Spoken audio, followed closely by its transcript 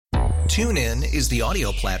TuneIn is the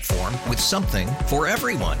audio platform with something for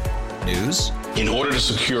everyone. News. In order to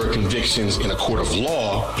secure convictions in a court of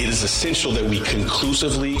law, it is essential that we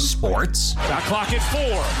conclusively. Sports. Shot clock at 4.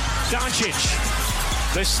 Doncic.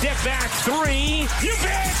 The step back 3. You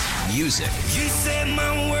bet. Music. You set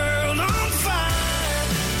my world on fire.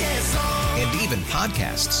 Yes, and even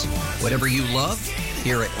podcasts. Whatever you love,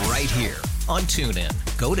 hear it right here on TuneIn.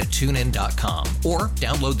 Go to TuneIn.com or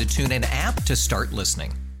download the TuneIn app to start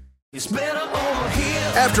listening. It's better over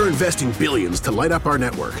here. After investing billions to light up our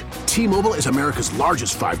network, T-Mobile is America's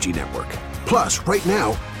largest 5G network. Plus, right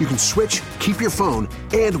now, you can switch, keep your phone,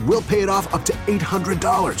 and we'll pay it off up to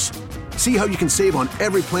 $800. See how you can save on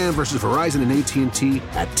every plan versus Verizon and AT&T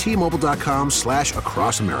at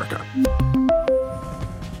T-Mobile.com/across-America.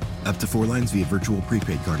 Up to 4 lines via virtual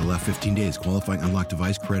prepaid card. Allow 15 days. Qualifying unlocked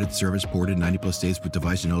device credit service ported 90-plus days with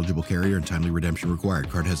device and eligible carrier and timely redemption required.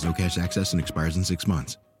 Card has no cash access and expires in 6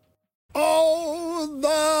 months. Oh,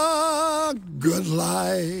 the good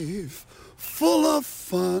life, full of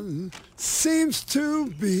fun, seems to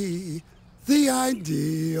be the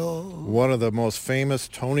ideal. One of the most famous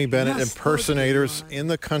Tony Bennett impersonators in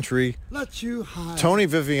the country, Tony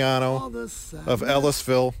Viviano of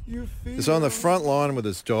Ellisville, is on the front lawn with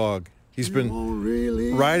his dog. He's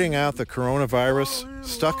been riding out the coronavirus,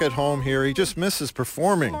 stuck at home here. He just misses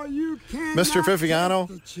performing. Mr. Viviano,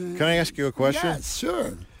 can I ask you a question? Yes,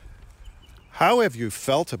 sure. How have you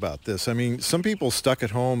felt about this? I mean, some people stuck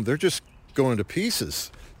at home, they're just going to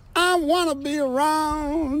pieces. I want to be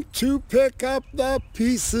around to pick up the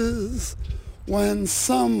pieces when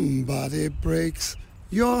somebody breaks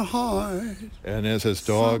your heart. And as his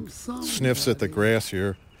dog sniffs at the grass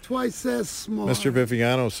here, twice as smart. Mr.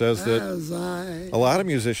 Viviano says that a lot of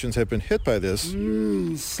musicians have been hit by this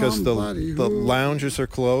because the lounges are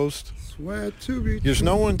closed. There's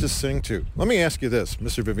no one to sing to. Let me ask you this,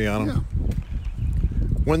 Mr. Viviano. Yeah.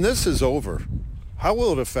 When this is over, how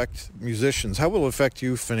will it affect musicians? How will it affect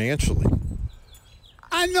you financially?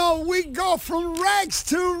 I know we go from rags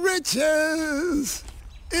to riches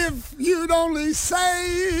if you'd only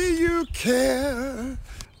say you care.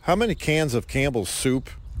 How many cans of Campbell's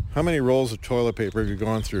soup, how many rolls of toilet paper have you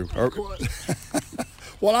gone through?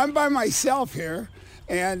 Well, I'm by myself here,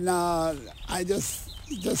 and I just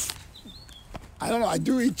I don't know. I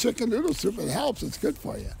do eat chicken noodle soup. It helps. It's good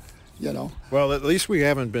for you, you know. Well, at least we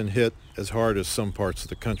haven't been hit as hard as some parts of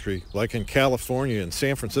the country. Like in California and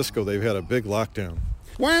San Francisco, they've had a big lockdown.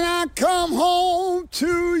 When I come home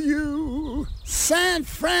to you, San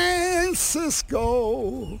Francisco,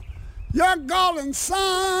 your golden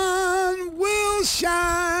sun will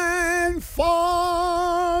shine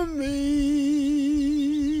for me.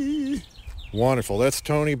 Wonderful. That's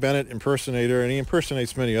Tony Bennett, impersonator, and he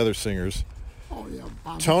impersonates many other singers. Oh, yeah.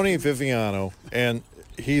 Tony Viviano, and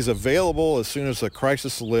he's available as soon as the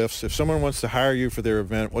crisis lifts. If someone wants to hire you for their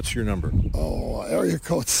event, what's your number? Oh, area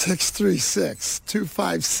code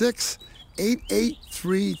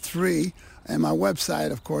 636-256-8833. And my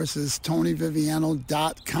website, of course, is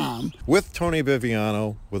tonyviviano.com. With Tony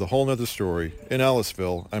Viviano, with a whole nother story, in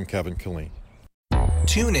Ellisville, I'm Kevin Killeen.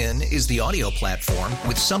 TuneIn is the audio platform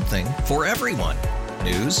with something for everyone.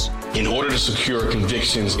 News. In order to secure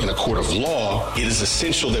convictions in a court of law, it is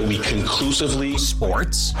essential that we conclusively.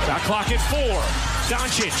 Sports. Shot clock at 4.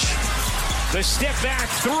 Doncic. The step back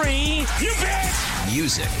 3. You bet.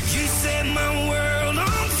 Music. You set my world on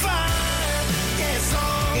fire. Yes,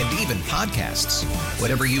 and even podcasts.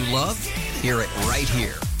 Whatever you love, hear it right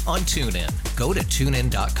here on TuneIn. Go to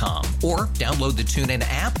TuneIn.com or download the TuneIn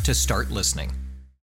app to start listening.